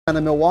And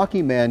a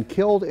Milwaukee man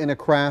killed in a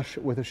crash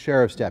with a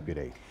sheriff's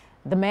deputy.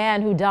 The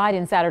man who died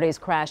in Saturday's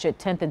crash at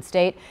 10th and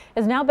State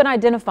has now been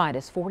identified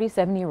as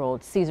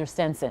 47-year-old Ceasar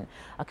Stinson,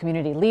 a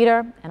community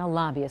leader and a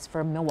lobbyist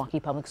for Milwaukee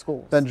Public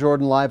Schools. Ben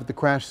Jordan live at the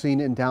crash scene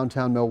in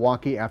downtown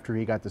Milwaukee after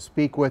he got to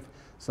speak with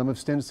some of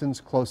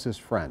Stinson's closest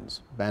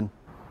friends. Ben.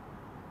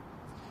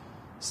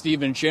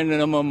 Stephen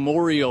Shannon, a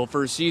memorial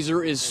for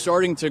Ceasar is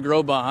starting to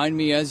grow behind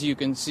me. As you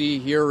can see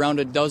here, around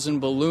a dozen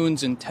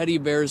balloons and teddy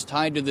bears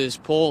tied to this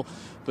pole.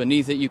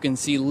 Beneath it, you can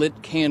see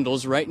lit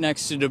candles right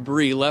next to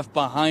debris left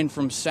behind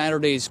from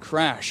Saturday's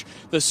crash.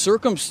 The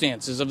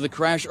circumstances of the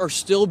crash are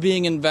still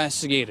being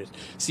investigated.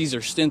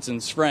 Ceasar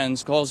Stinson's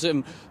friends calls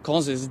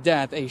his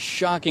death a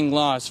shocking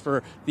loss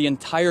for the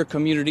entire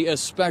community,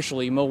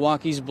 especially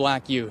Milwaukee's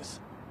black youth.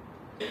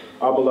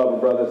 Our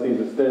beloved brother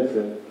Ceasar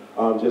Stinson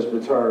just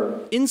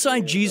returned.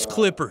 Inside G's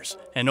Clippers,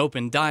 an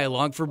open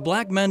dialogue for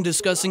black men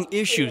discussing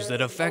issues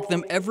that affect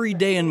them every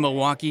day in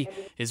Milwaukee,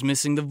 is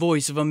missing the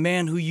voice of a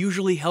man who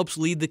usually helps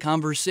lead the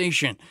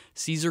conversation,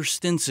 Ceasar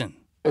Stinson.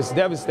 It's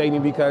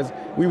devastating because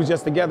we were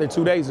just together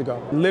 2 days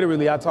ago.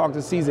 Literally, I talk to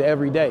Ceasar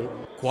every day.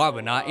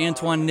 Quabana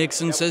Antoine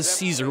Nixon says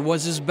Ceasar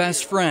was his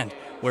best friend,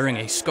 wearing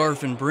a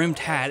scarf and brimmed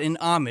hat in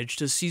homage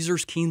to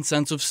Ceasar's keen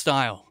sense of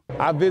style.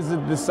 I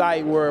visited the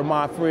site where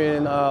my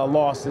friend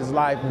lost his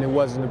life, and it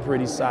wasn't a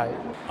pretty sight.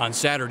 On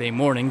Saturday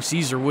morning,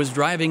 Ceasar was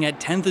driving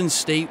at 10th and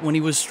State when he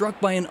was struck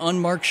by an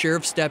unmarked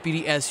sheriff's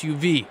deputy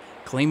SUV,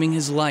 claiming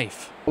his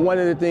life. One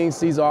of the things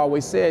Ceasar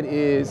always said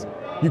is,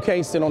 you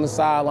can't sit on the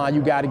sideline,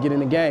 you got to get in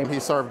the game.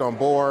 He served on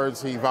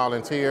boards, he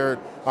volunteered,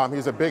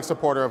 he's a big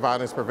supporter of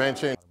violence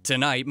prevention.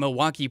 Tonight,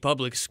 Milwaukee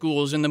Public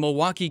Schools and the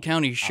Milwaukee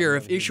County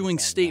Sheriff issuing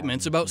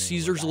statements about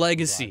Ceasar's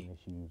legacy.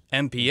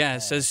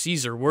 MPS says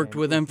Ceasar worked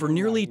with them for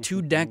nearly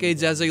 2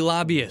 decades as a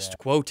lobbyist.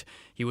 Quote,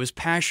 he was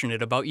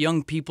passionate about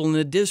young people in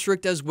the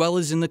district as well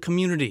as in the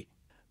community.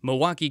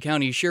 Milwaukee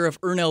County Sheriff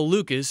Ernell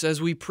Lucas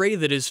says we pray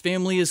that his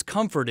family is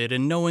comforted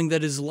in knowing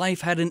that his life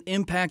had an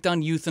impact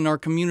on youth in our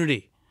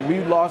community.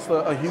 We lost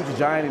a huge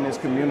giant in this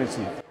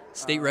community.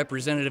 State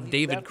Representative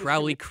David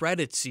Crowley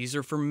credits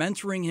Ceasar for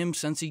mentoring him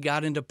since he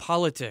got into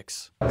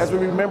politics. As we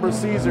remember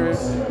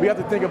Ceasar, we have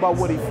to think about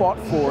what he fought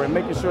for and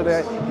making sure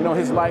that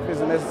his life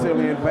isn't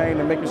necessarily in vain,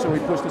 and making sure we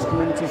push this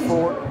community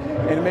forward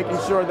and making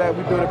sure that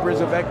we build a bridge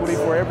of equity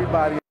for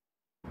everybody.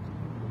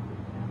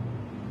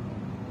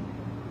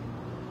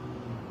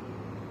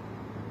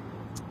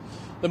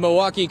 The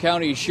Milwaukee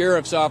County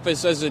Sheriff's Office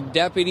says a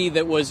deputy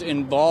that was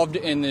involved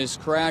in this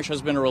crash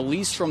has been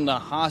released from the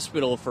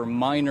hospital for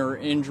minor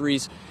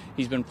injuries.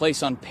 He's been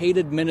placed on paid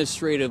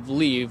administrative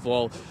leave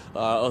while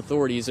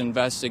authorities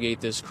investigate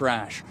this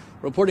crash.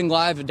 Reporting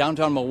live at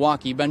downtown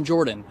Milwaukee, Ben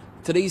Jordan,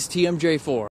 today's TMJ4.